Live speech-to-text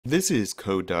This is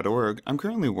Code.org. I'm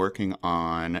currently working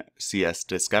on CS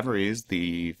Discoveries,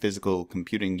 the physical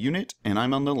computing unit, and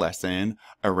I'm on the lesson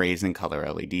Arrays and Color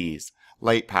LEDs,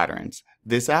 Light Patterns.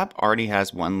 This app already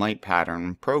has one light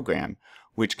pattern program,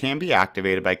 which can be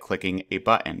activated by clicking a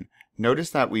button.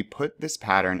 Notice that we put this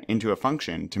pattern into a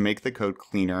function to make the code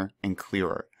cleaner and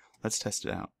clearer. Let's test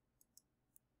it out.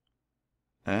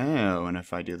 Oh, and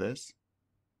if I do this,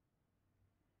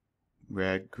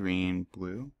 red, green,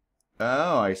 blue.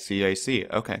 Oh, I see.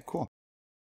 Okay, cool.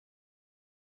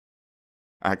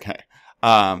 Okay.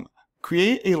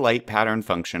 Create a light pattern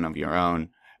function of your own.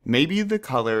 Maybe the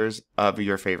colors of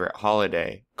your favorite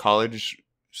holiday, college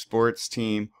sports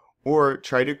team, or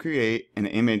try to create an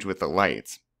image with the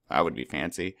lights. That would be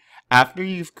fancy. After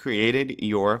you've created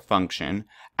your function,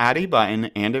 add a button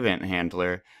and event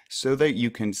handler so that you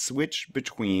can switch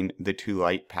between the two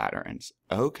light patterns.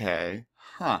 Okay.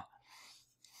 Huh.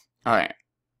 All right.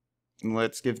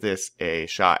 Let's give this a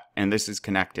shot. And this is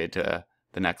connected to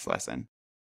the next lesson.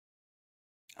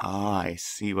 Ah, I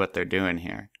see what they're doing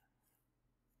here.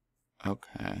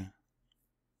 Okay.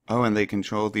 Oh, and they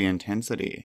control the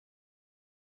intensity.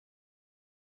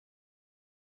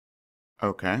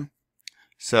 Okay.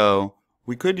 So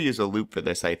we could use a loop for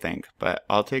this, I think, but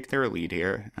I'll take their lead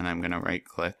here, and I'm going to right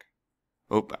click.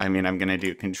 I'm going to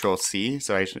do Control C,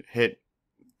 so I should hit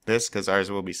this because ours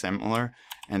will be similar,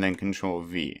 and then Control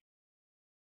V.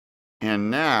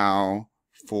 And now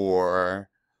for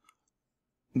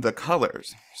the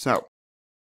colors. So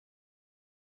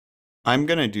I'm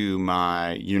going to do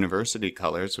my university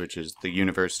colors, which is the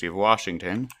University of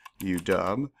Washington,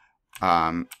 UW.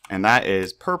 And that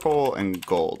is purple and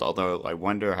gold, although I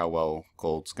wonder how well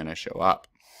gold's going to show up.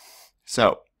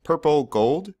 So, purple,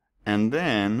 gold, and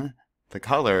then the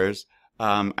colors,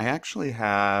 I actually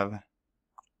have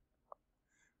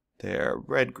their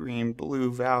red, green,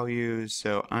 blue values,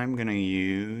 so I'm going to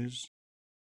use...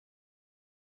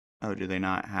 Oh, do they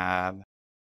not have...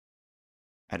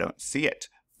 I don't see it.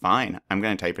 Fine, I'm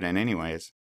going to type it in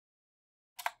anyways.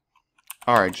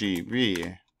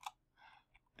 RGB.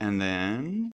 And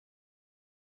then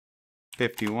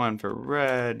 51 for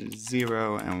red,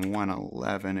 0 and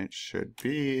 111 it should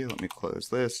be. Let me close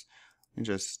this.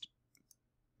 Is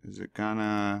it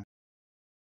gonna...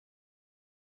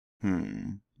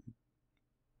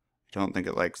 I don't think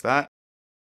it likes that.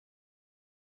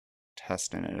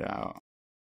 Testing it out.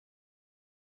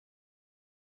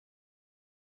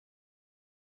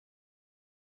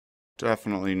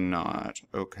 Definitely not.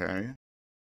 Okay.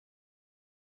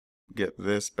 Get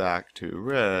this back to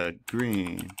red,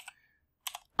 green.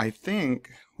 I think,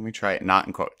 let me try it not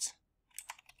in quotes.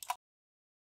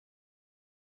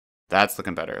 That's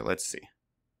looking better. Let's see.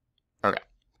 Okay.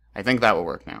 I think that will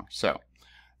work now. So,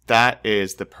 that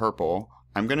is the purple.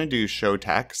 I'm going to do show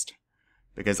text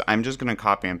because I'm just going to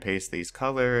copy and paste these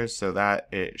colors so that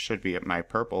it should be at my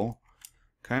purple.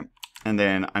 Okay. And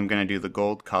then I'm going to do the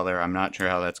gold color. I'm not sure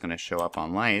how that's going to show up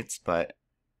on lights, but,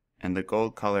 and the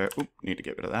gold color, need to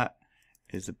get rid of that,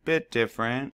 is a bit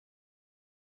different.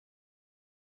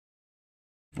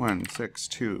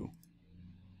 162.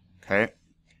 Okay.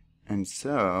 And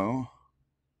so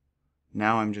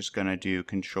now I'm just going to do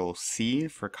Control C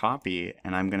for copy,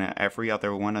 and I'm going to every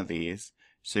other one of these.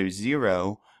 So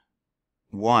 0,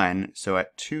 1, so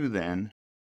at 2 then,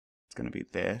 it's going to be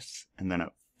this, and then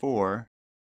at 4.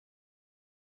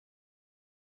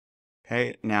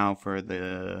 Okay, now for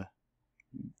the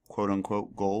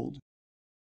quote-unquote gold.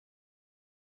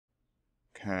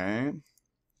 Okay,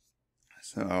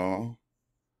 so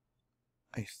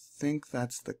I think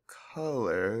that's the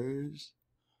colors.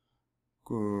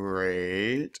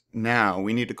 Great. Now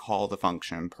we need to call the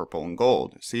function purple and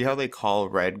gold. See how they call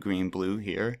red, green, blue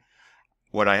here?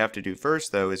 What I have to do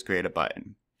first though is create a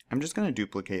button. I'm just going to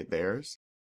duplicate theirs.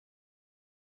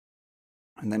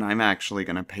 And then I'm actually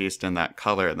going to paste in that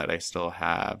color that I still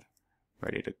have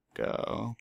ready to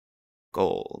go.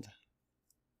 Gold.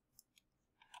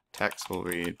 Text will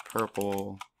read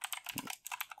purple,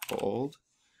 gold.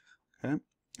 Okay.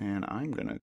 And I'm going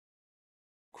to...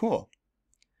 Cool.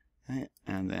 Okay.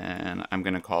 And then I'm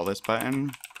going to call this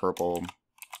button purple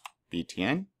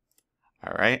BTN.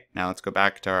 Alright, now let's go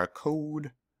back to our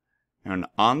code. And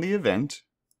on the event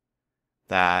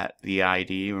that the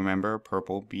ID, remember,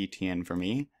 purple BTN for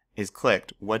me, is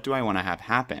clicked, what do I want to have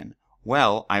happen?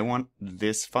 Well, I want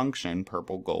this function,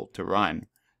 purple gold, to run.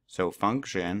 So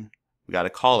function, we got to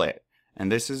call it.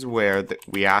 And this is where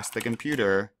we ask the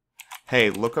computer, hey,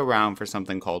 look around for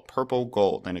something called purple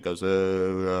gold. And it goes,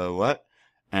 what?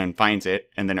 And finds it,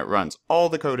 and then it runs all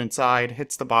the code inside,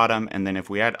 hits the bottom, and then if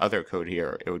we had other code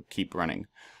here, it would keep running.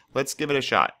 Let's give it a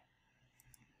shot.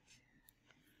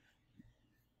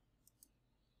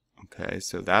 Okay,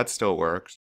 so that still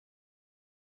works.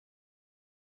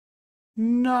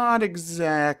 Not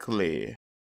exactly.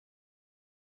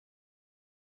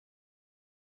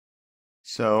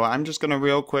 So I'm just gonna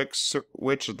real quick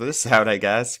switch this out, I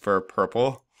guess, for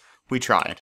purple. We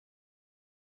tried.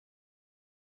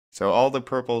 So all the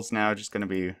purple's now just gonna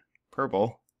be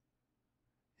purple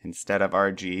instead of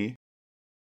RG.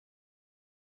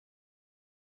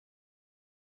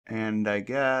 And I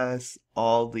guess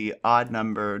all the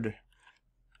odd-numbered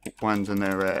ones in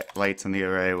the array, lights in the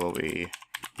array will be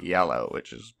yellow,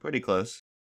 which is pretty close.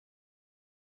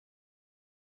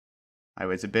 I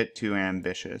was a bit too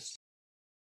ambitious.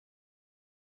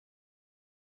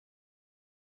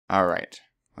 Alright,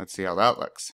 let's see how that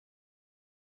looks.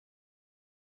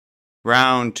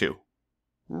 Round 2.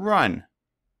 Run.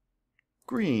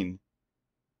 Green.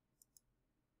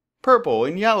 Purple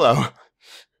and yellow.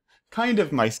 Kind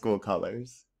of my school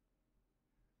colors.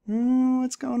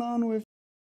 What's going on with...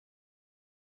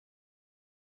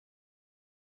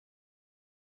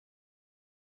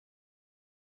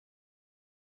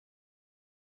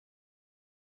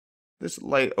 This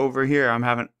light over here I'm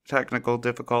having technical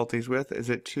difficulties with. Is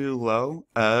it too low?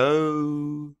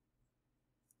 Oh.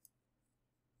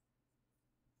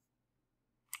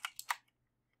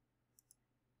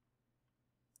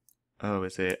 Oh,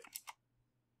 is it?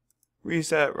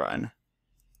 Reset, run.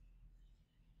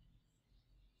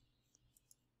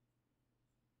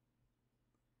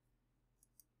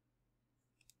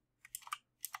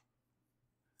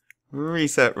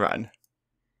 Reset, run.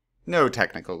 No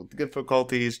technical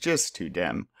difficulties, just too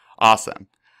dim. Awesome.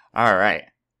 Alright.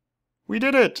 We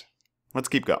did it! Let's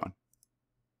keep going.